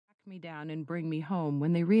me down and bring me home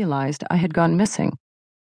when they realized I had gone missing.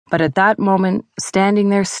 But at that moment, standing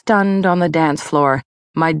there stunned on the dance floor,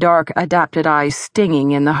 my dark, adapted eyes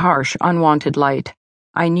stinging in the harsh, unwanted light,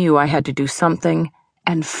 I knew I had to do something,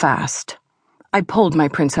 and fast. I pulled my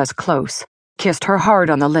princess close, kissed her hard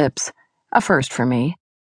on the lips, a first for me,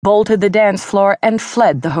 bolted the dance floor, and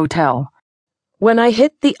fled the hotel. When I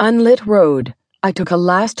hit the unlit road, I took a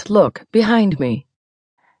last look behind me.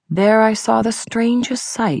 There I saw the strangest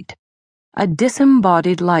sight, a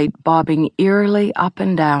disembodied light bobbing eerily up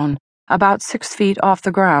and down, about 6 feet off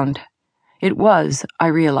the ground. It was, I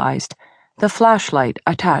realized, the flashlight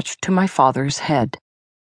attached to my father's head.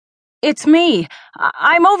 "It's me!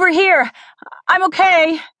 I'm over here! I'm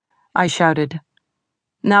okay!" I shouted.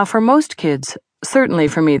 Now, for most kids, certainly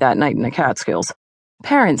for me that night in the Catskills,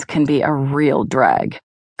 parents can be a real drag.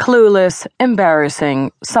 Clueless,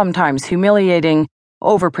 embarrassing, sometimes humiliating,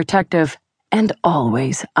 overprotective, and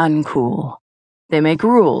always uncool. They make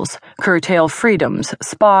rules, curtail freedoms,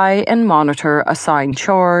 spy and monitor, assign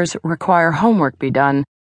chores, require homework be done,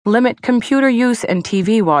 limit computer use and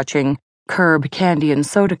TV watching, curb candy and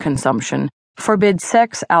soda consumption, forbid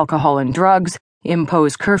sex, alcohol, and drugs,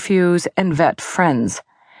 impose curfews, and vet friends.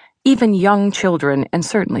 Even young children, and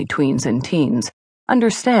certainly tweens and teens,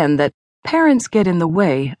 understand that parents get in the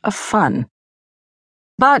way of fun.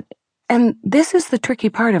 But, and this is the tricky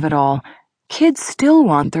part of it all, kids still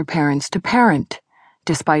want their parents to parent.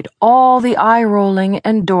 Despite all the eye-rolling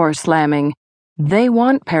and door-slamming, they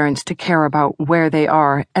want parents to care about where they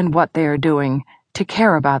are and what they are doing, to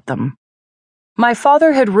care about them. My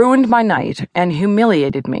father had ruined my night and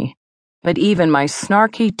humiliated me, but even my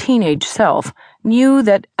snarky teenage self knew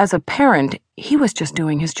that as a parent, he was just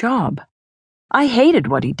doing his job. I hated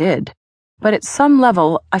what he did, but at some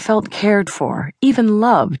level I felt cared for, even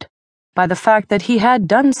loved, by the fact that he had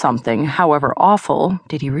done something, however awful,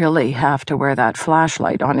 did he really have to wear that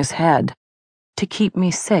flashlight on his head, to keep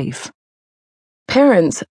me safe.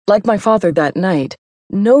 Parents, like my father that night,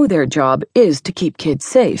 know their job is to keep kids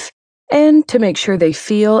safe, and to make sure they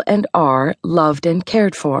feel and are loved and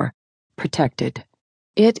cared for, protected.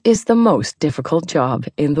 It is the most difficult job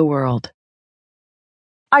in the world.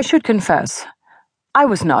 I should confess, I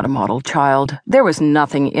was not a model child. There was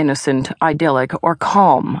nothing innocent, idyllic, or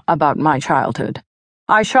calm about my childhood.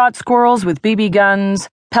 I shot squirrels with BB guns,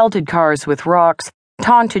 pelted cars with rocks,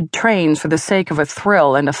 taunted trains for the sake of a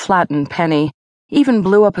thrill and a flattened penny, even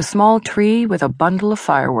blew up a small tree with a bundle of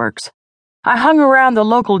fireworks. I hung around the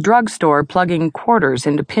local drugstore plugging quarters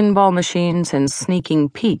into pinball machines and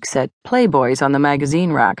sneaking peeks at Playboys on the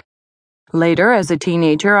magazine rack. Later, as a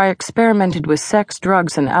teenager, I experimented with sex,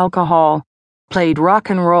 drugs, and alcohol, played rock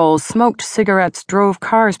and roll, smoked cigarettes, drove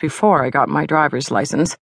cars before I got my driver's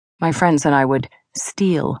license. My friends and I would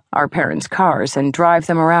steal our parents' cars and drive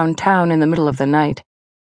them around town in the middle of the night,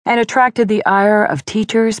 and attracted the ire of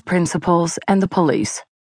teachers, principals, and the police.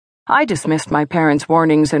 I dismissed my parents'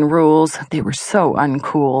 warnings and rules. They were so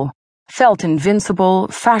uncool, felt invincible,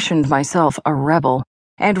 fashioned myself a rebel,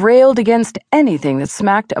 and railed against anything that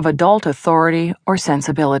smacked of adult authority or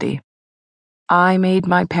sensibility. I made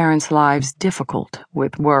my parents' lives difficult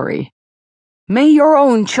with worry. "May your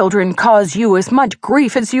own children cause you as much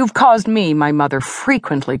grief as you've caused me," my mother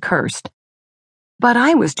frequently cursed. But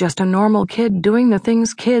I was just a normal kid doing the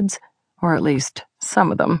things kids, or at least some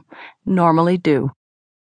of them, normally do.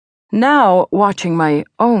 Now, watching my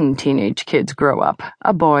own teenage kids grow up,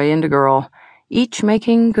 a boy and a girl, each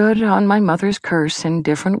making good on my mother's curse in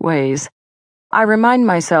different ways, I remind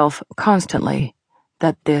myself constantly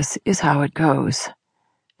that this is how it goes.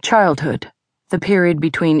 Childhood, the period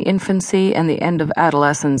between infancy and the end of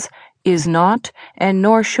adolescence, is not, and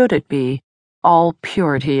nor should it be, all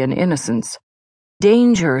purity and innocence.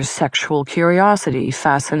 Danger, sexual curiosity,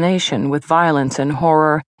 fascination with violence and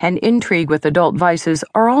horror, and intrigue with adult vices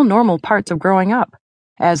are all normal parts of growing up,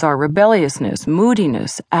 as are rebelliousness,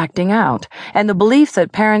 moodiness, acting out, and the belief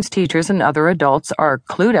that parents, teachers, and other adults are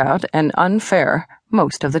clued out and unfair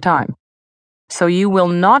most of the time. So you will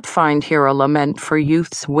not find here a lament for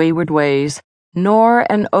youth's wayward ways, nor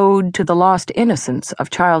an ode to the lost innocence of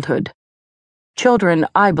childhood. Children,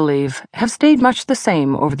 I believe, have stayed much the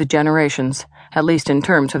same over the generations, at least in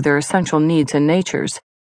terms of their essential needs and natures.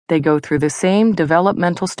 They go through the same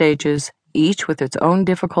developmental stages, each with its own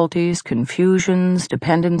difficulties, confusions,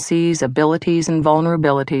 dependencies, abilities, and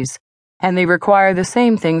vulnerabilities, and they require the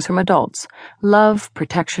same things from adults: love,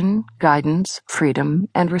 protection, guidance, freedom,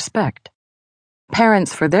 and respect.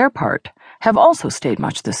 Parents, for their part, have also stayed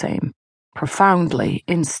much the same, profoundly,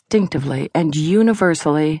 instinctively, and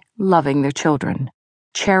universally loving their children,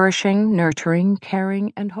 cherishing, nurturing,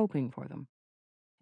 caring, and hoping for them.